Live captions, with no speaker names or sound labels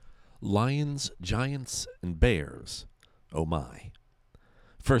Lions, giants, and bears, oh my.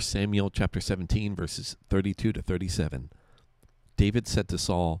 1 Samuel chapter 17, verses 32 to 37. David said to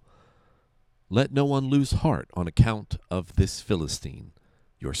Saul, "Let no one lose heart on account of this Philistine.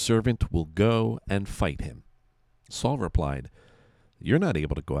 Your servant will go and fight him." Saul replied, "You're not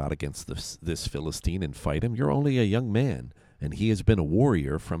able to go out against this Philistine and fight him. You're only a young man, and he has been a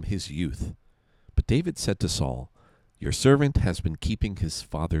warrior from his youth." But David said to Saul, "Your servant has been keeping his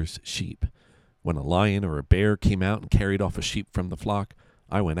father's sheep. When a lion or a bear came out and carried off a sheep from the flock,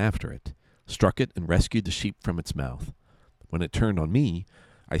 I went after it, struck it, and rescued the sheep from its mouth. When it turned on me,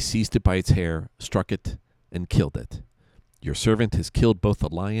 I seized it by its hair, struck it, and killed it. Your servant has killed both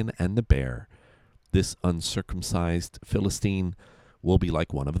the lion and the bear. This uncircumcised Philistine will be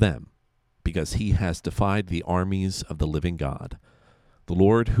like one of them, because he has defied the armies of the living God. The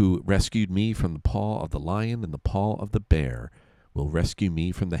Lord who rescued me from the paw of the lion and the paw of the bear will rescue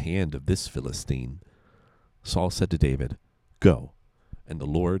me from the hand of this Philistine." Saul said to David, "Go, and the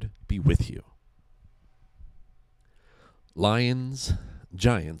Lord be with you." Lions,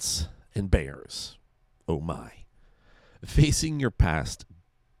 giants, and bears, oh my. Facing your past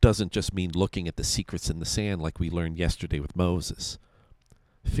doesn't just mean looking at the secrets in the sand like we learned yesterday with Moses.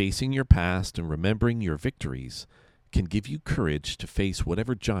 Facing your past and remembering your victories can give you courage to face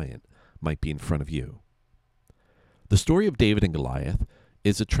whatever giant might be in front of you. The story of David and Goliath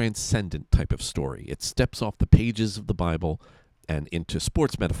is a transcendent type of story. It steps off the pages of the Bible and into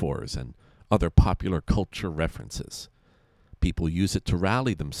sports metaphors and other popular culture references. People use it to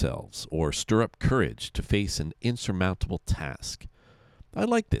rally themselves or stir up courage to face an insurmountable task. I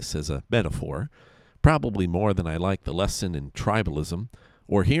like this as a metaphor, probably more than I like the lesson in tribalism,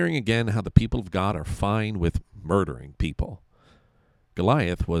 or hearing again how the people of God are fine with murdering people.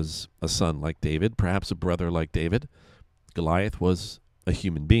 Goliath was a son like David, perhaps a brother like David. Goliath was a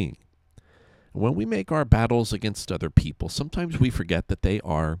human being. And when we make our battles against other people, sometimes we forget that they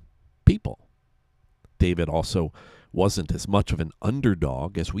are people. David also wasn't as much of an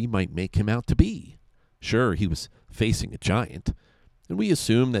underdog as we might make him out to be. Sure, he was facing a giant, and we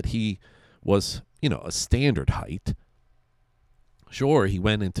assume that he was, a standard height. Sure, he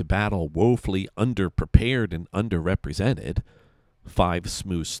went into battle woefully underprepared and underrepresented. 5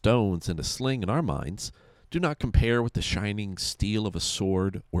 smooth stones and a sling in our minds do not compare with the shining steel of a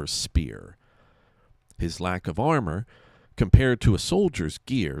sword or spear. His lack of armor, compared to a soldier's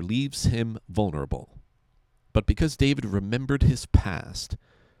gear, leaves him vulnerable. But because David remembered his past,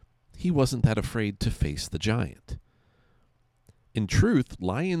 he wasn't that afraid to face the giant. In truth,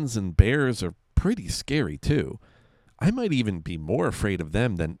 lions and bears are pretty scary too. I might even be more afraid of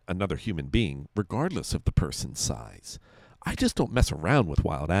them than another human being, regardless of the person's size. I just don't mess around with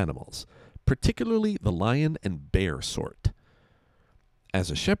wild animals, particularly the lion and bear sort. As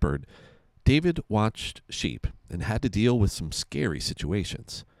a shepherd, David watched sheep and had to deal with some scary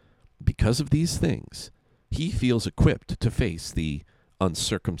situations. Because of these things, he feels equipped to face the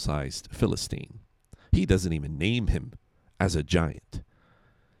uncircumcised Philistine. He doesn't even name him as a giant.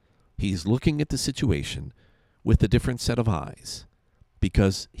 He's looking at the situation with a different set of eyes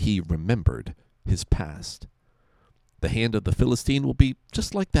because he remembered his past. The hand of the Philistine will be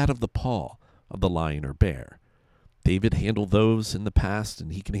just like that of the paw of the lion or bear. David handled those in the past,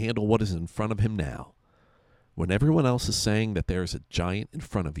 and he can handle what is in front of him now. When everyone else is saying that there is a giant in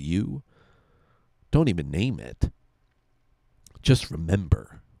front of you, don't even name it. Just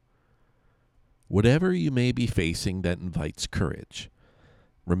remember. Whatever you may be facing that invites courage,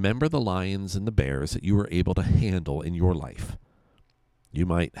 remember the lions and the bears that you were able to handle in your life. You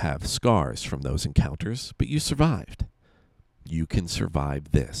might have scars from those encounters, but you survived. You can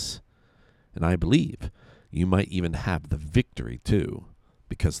survive this. And I believe you might even have the victory too,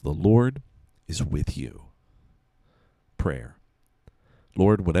 because the Lord is with you. Prayer.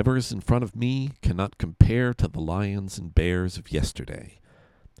 Lord, whatever is in front of me cannot compare to the lions and bears of yesterday.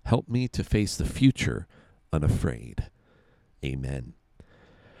 Help me to face the future unafraid. Amen.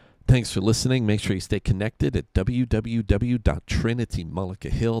 Thanks for listening. Make sure you stay connected at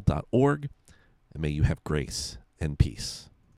www.trinitymullicahill.org, and may you have grace and peace.